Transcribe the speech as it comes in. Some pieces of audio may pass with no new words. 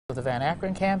The Van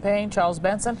Akkeren campaign, Charles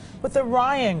Benson with the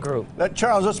Ryan Group.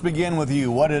 Charles, let's begin with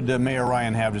you. What did Mayor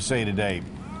Ryan have to say today?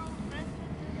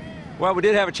 Well, we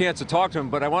did have a chance to talk to him,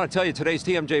 but I want to tell you today's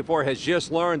TMJ4 has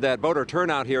just learned that voter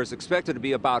turnout here is expected to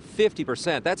be about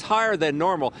 50%. That's higher than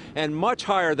normal and much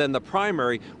higher than the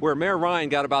primary, where Mayor Ryan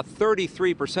got about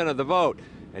 33% of the vote.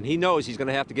 And he knows he's going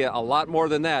to have to get a lot more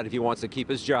than that if he wants to keep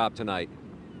his job tonight.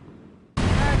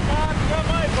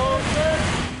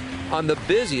 On the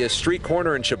busiest street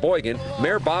corner in Sheboygan,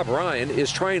 Mayor Bob Ryan is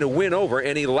trying to win over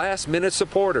any last-minute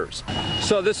supporters.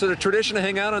 So this is a tradition to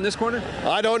hang out on this corner?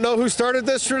 I don't know who started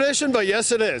this tradition, but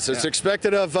yes, it is. It's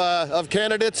expected of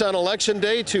candidates on Election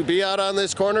Day to be out on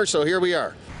this corner, so here we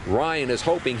are. Ryan is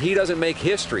hoping he doesn't make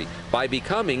history by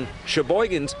becoming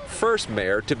Sheboygan's first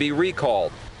mayor to be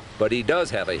recalled. But he does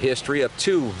have a history of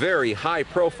two very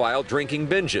high-profile drinking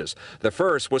binges. The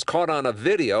first was caught on a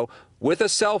video with a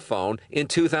cell phone in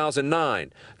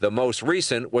 2009. The most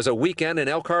recent was a weekend in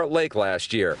Elkhart Lake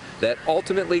last year that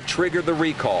ultimately triggered the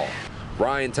recall.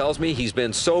 Ryan tells me he's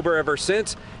been sober ever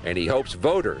since, and he hopes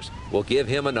voters will give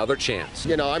him another chance.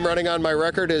 You know, I'm running on my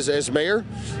record as mayor,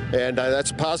 and that's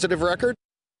a positive record.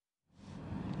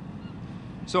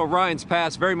 So Ryan's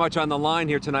past very much on the line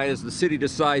here tonight as the city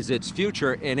decides its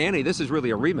future. And Annie, this is really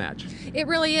a rematch. It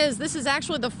really is. This is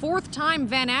actually the fourth time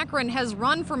Van Akkeren has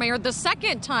run for mayor, the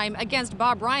second time against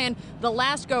Bob Ryan the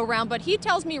last go round. But he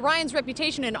tells me Ryan's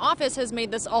reputation in office has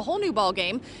made this a whole new ball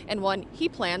game and one he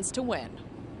plans to win.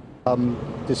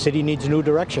 The city needs a new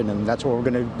direction, and that's what we're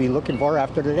going to be looking for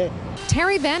after today.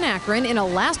 Terry Van Akkeren in a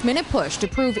last-minute push to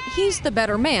prove he's the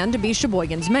better man to be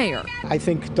Sheboygan's mayor. I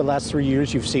think the last 3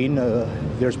 years you've seen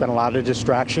there's been a lot of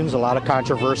distractions, a lot of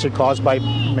controversy caused by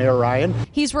Mayor Ryan.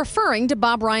 He's referring to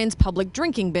Bob Ryan's public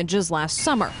drinking binges last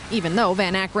summer. Even though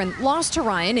Van Akkeren lost to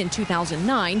Ryan in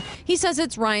 2009, he says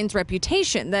it's Ryan's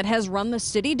reputation that has run the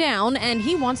city down, and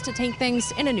he wants to take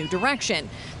things in a new direction.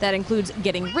 That includes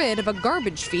getting rid of a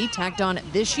garbage fee tacked on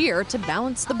this year to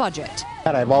balance the budget.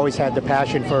 I've always had the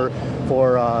passion for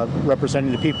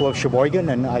representing the people of Sheboygan,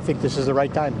 and I think this is the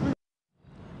right time.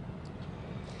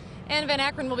 And Van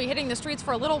Akkeren will be hitting the streets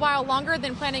for a little while longer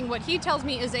than planning what he tells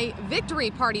me is a victory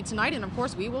party tonight, and of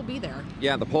course we will be there.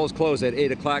 Yeah, the polls close at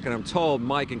 8 o'clock, and I'm told,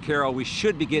 Mike and Carol, we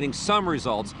should be getting some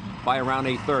results by around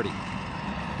 8:30.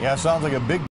 Yeah, sounds like a big